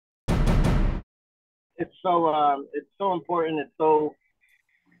it's so important. It's so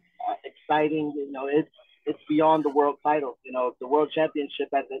exciting. You know, it's beyond the world title. You know, the world championship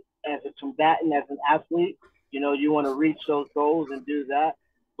as a combatant, as an athlete. You know, you want to reach those goals and do that,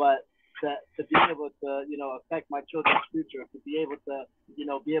 but to be able to, you know, affect my children's future, to be able to, you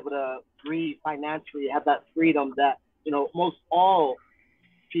know, be able to breathe financially, have that freedom that, you know, most all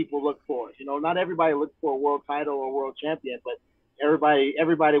people look for. You know, not everybody looks for a world title or world champion, but everybody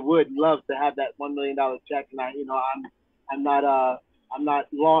would love to have that $1 million check. And I, you know, I'm not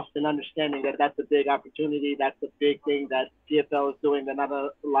lost in understanding that that's a big opportunity. That's a big thing that PFL is doing that not a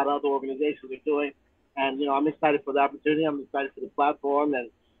lot of other organizations are doing. And, you know, I'm excited for the opportunity. I'm excited for the platform.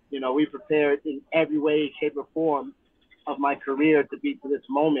 And, you know, we prepared in every way, shape, or form of my career to be to this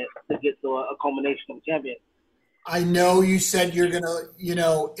moment to get to a culmination of champion. I know you said you're going to, you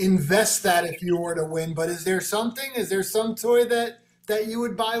know, invest that if you were to win, but is there some toy that you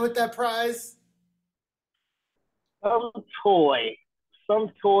would buy with that prize? Some toy,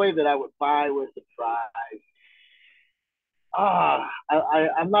 some toy that I would buy with the prize.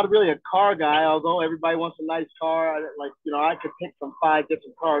 I'm not really a car guy, although everybody wants a nice car. Like, you know, I could pick from 5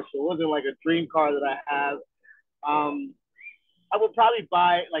 different cars, so it wasn't like a dream car that I have. I would probably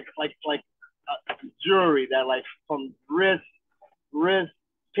buy like jewelry that like from wrist,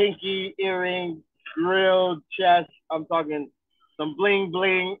 pinky, earring, grill, chest. I'm talking some bling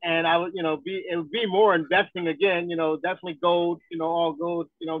bling, and I would, you know, it would be more investing again. You know, definitely gold. You know, all gold.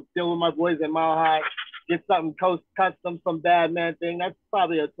 You know, deal with my boys at Mile High. Get something custom, some bad man thing. That's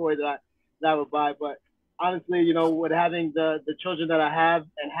probably a toy that I would buy. But honestly, you know, with having the children that I have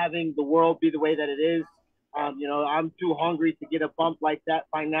and having the world be the way that it is, you know, I'm too hungry to get a bump like that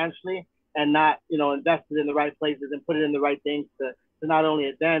financially and not, you know, invest it in the right places and put it in the right things to not only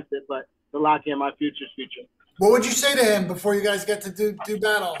advance it, but to lock in my future's future. What would you say to him before you guys get to do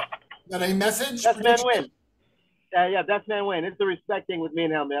battle? Got any message? Best man win. Yeah, best man win. It's the respect thing with me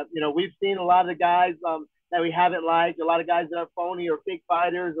and him. You know, we've seen a lot of the guys that we haven't liked, a lot of guys that are phony or fake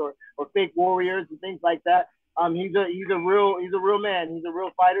fighters or fake warriors and things like that. He's a real man. He's a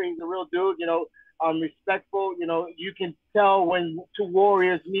real fighter. He's a real dude. You know, respectful. You know, you can tell when two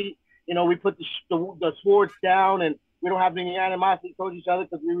warriors meet. You know, we put the swords down and we don't have any animosity towards each other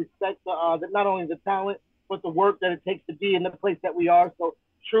because we respect not only the talent but the work that it takes to be in the place that we are. So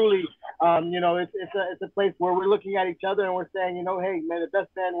truly, you know, it's a place where we're looking at each other and we're saying, you know, hey man, the best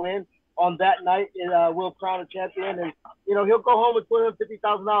man wins on that night. We'll crown a champion, and you know he'll go home with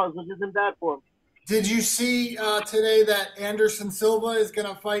 $250,000, which isn't bad for him. Did you see today that Anderson Silva is going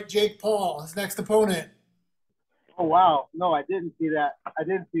to fight Jake Paul, his next opponent? Oh wow, no, I didn't see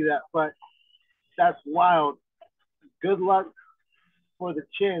that. But that's wild. Good luck for the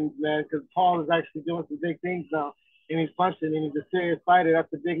chins, man, because Paul is actually doing some big things now. And he's punching, and he's a serious fighter.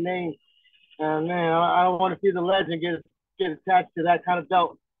 That's a big name. And man, I don't want to see the legend get attached to that kind of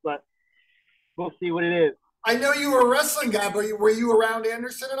belt, but we'll see what it is. I know you were a wrestling guy, but were you around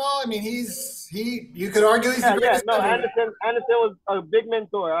Anderson at all? I mean, you could argue he's the greatest. No, Anderson was a big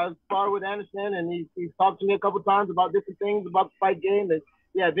mentor. I was sparred with Anderson, and he's talked to me a couple of times about different things about the fight game. And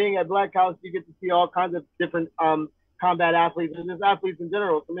yeah, being at Black House, you get to see all kinds of different combat athletes and just athletes in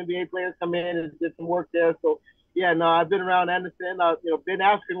general. Some NBA players come in and did some work there. So yeah, no, I've been around Anderson. You know, Ben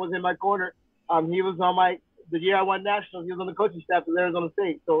Askren was in my corner. He was on the year I won nationals. He was on the coaching staff of Arizona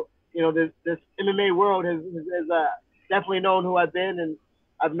State. So you know, this MMA world has definitely known who I've been, and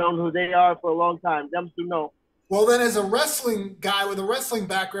I've known who they are for a long time. Them to know. Well, then, as a wrestling guy with a wrestling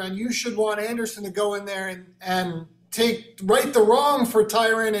background, you should want Anderson to go in there and right the wrong for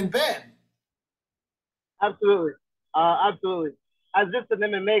Tyron and Ben. Absolutely. Absolutely. I was just an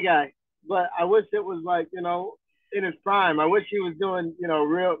MMA guy, but I wish it was like, you know, in his prime. I wish he was doing, you know,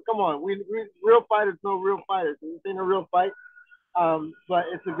 come on, we real fighters know real fighters. This ain't a real fight, but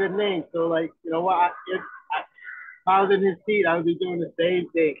it's a good name. So, like, you know what, if I was in his seat, I would be doing the same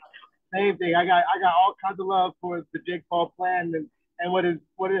thing. I got all kinds of love for the Jake Paul plan and what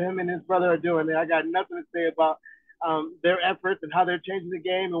him and his brother are doing. And I got nothing to say about their efforts and how they're changing the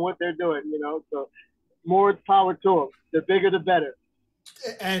game and what they're doing, you know. So more power to them. The bigger, the better.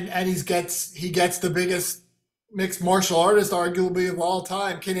 And he gets the biggest mixed martial artist arguably of all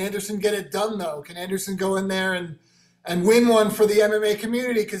time. Can Anderson get it done though? Can Anderson go in there and win one for the MMA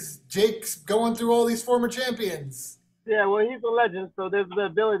community? Because Jake's going through all these former champions. Yeah, well, he's a legend, so there's the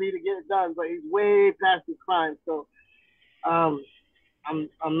ability to get it done, but he's way past his prime. So, I'm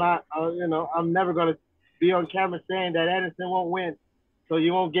not, you know, I'm never gonna be on camera saying that Anderson won't win. So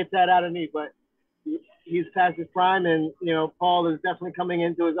you won't get that out of me. But he's past his prime, and you know, Paul is definitely coming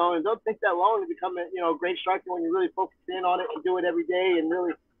into his own. It don't take that long to become a great striker when you really focus in on it and do it every day and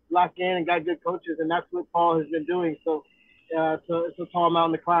really lock in and got good coaches, and that's what Paul has been doing. So it's a tall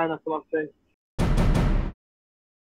mountain to climb. That's what I'm saying.